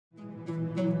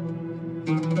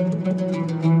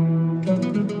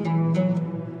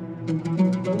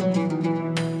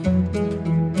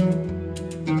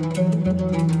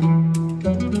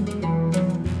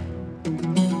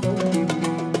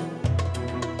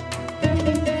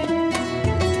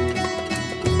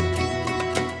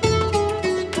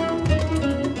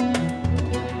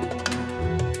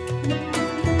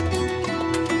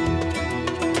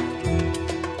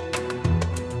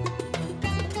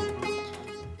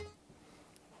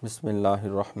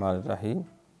Bismillahirrahmanirrahim.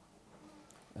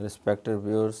 Respected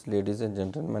viewers, ladies and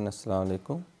gentlemen, Assalamu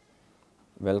alaikum.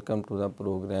 Welcome to the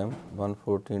program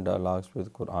 114 Dialogues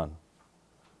with Quran.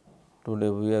 Today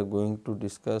we are going to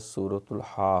discuss Surah Al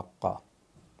Haqqah.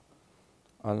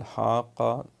 Al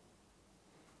Haqqah,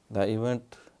 the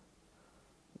event,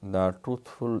 the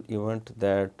truthful event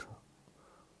that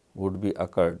would be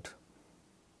occurred.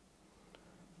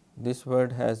 This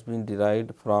word has been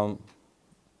derived from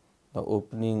the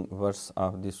opening verse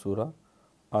of the surah,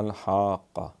 Al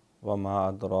Haqqah, wa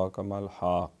ma adraka mal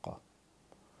Haqqah.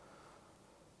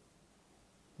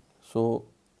 So,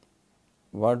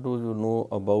 what do you know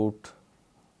about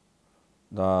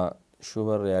the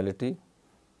sure reality?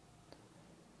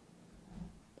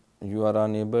 You are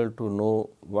unable to know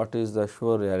what is the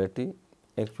sure reality.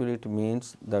 Actually, it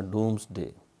means the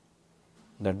doomsday,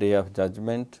 the day of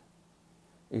judgment.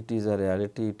 It is a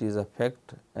reality, it is a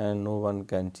fact, and no one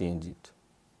can change it.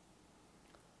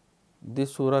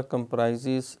 This surah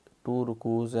comprises 2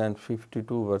 rukus and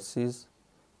 52 verses.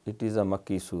 It is a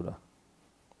Makki surah.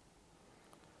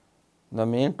 The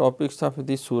main topics of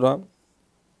this surah,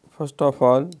 first of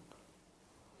all,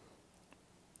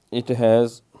 it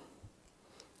has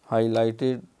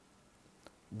highlighted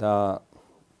the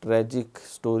tragic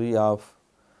story of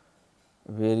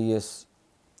various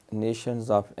nations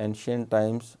of ancient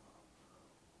times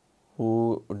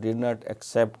who did not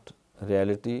accept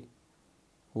reality,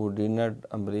 who did not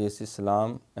embrace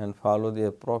Islam and follow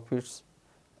their prophets.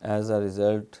 As a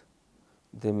result,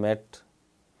 they met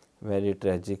very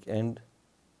tragic end.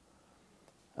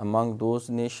 Among those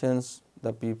nations,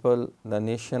 the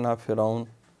nation of Pharaoh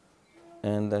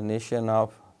and the nation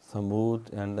of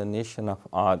Thamud and the nation of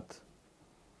Ad,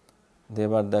 they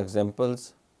were the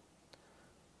examples.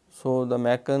 So, the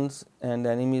Meccans and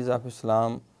enemies of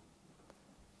Islam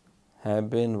have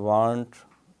been warned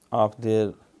of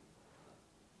their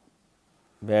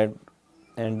bad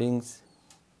endings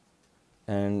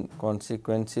and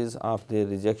consequences of their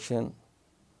rejection.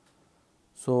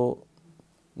 So,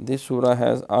 this surah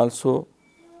has also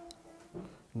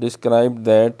described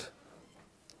that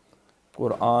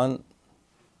Quran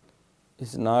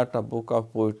is not a book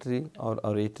of poetry or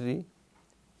oratory.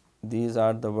 These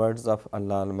are the words of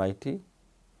Allah Almighty,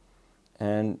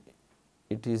 and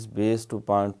it is based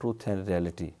upon truth and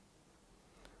reality.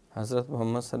 Hazrat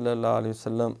Muhammad sallallahu alaihi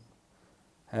wasallam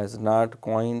has not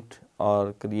coined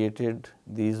or created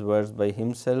these words by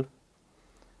himself.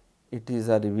 It is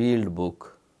a revealed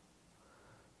book,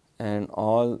 and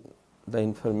all the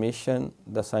information,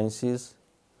 the sciences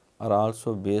are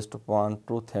also based upon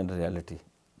truth and reality.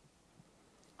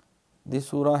 This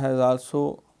surah has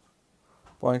also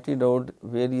pointed out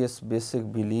various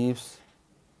basic beliefs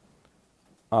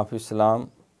of Islam.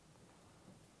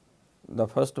 The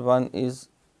first one is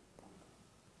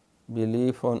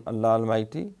belief on Allah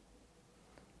Almighty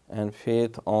and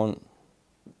faith on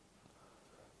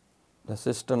the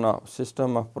system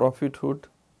of prophethood,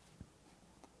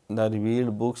 the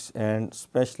revealed books, and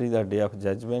especially the day of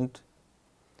judgment.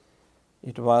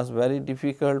 It was very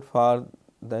difficult for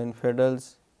the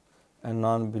infidels and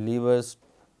non-believers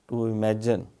to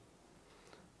imagine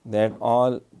that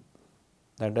all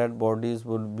the dead bodies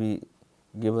would be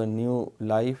given new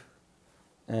life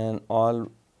and all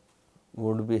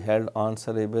would be held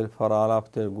answerable for all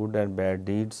of their good and bad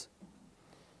deeds,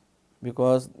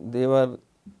 because they were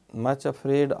much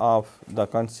afraid of the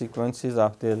consequences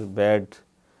of their bad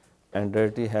and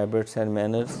dirty habits and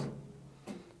manners,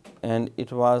 and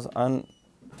it was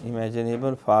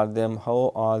unimaginable for them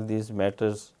how all these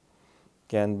matters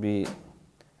can be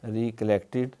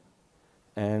recollected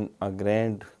and a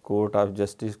grand court of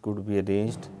justice could be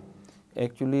arranged.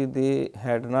 Actually, they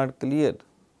had not clear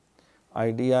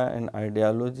idea and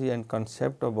ideology and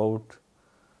concept about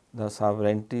the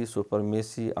sovereignty,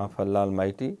 supremacy of Allah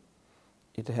Almighty.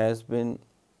 It has been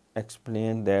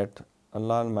explained that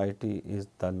Allah Almighty is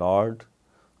the Lord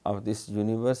of this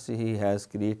universe. He has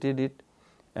created it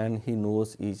and He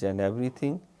knows each and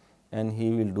everything, and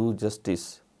He will do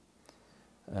justice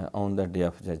on the day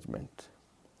of judgment.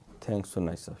 Thanks so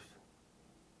nice of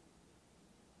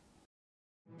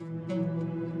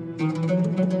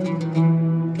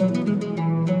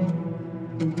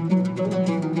you.